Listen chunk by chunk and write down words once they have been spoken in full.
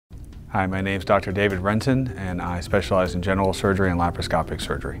Hi, my name is Dr. David Renton, and I specialize in general surgery and laparoscopic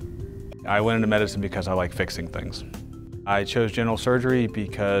surgery. I went into medicine because I like fixing things. I chose general surgery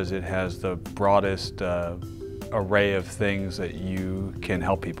because it has the broadest array of things that you can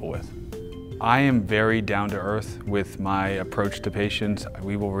help people with. I am very down to earth with my approach to patients.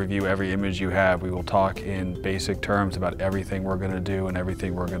 We will review every image you have. We will talk in basic terms about everything we're going to do and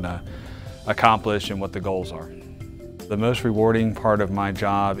everything we're going to accomplish and what the goals are. The most rewarding part of my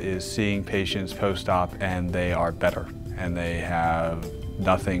job is seeing patients post-op and they are better and they have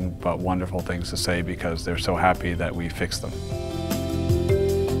nothing but wonderful things to say because they're so happy that we fixed them.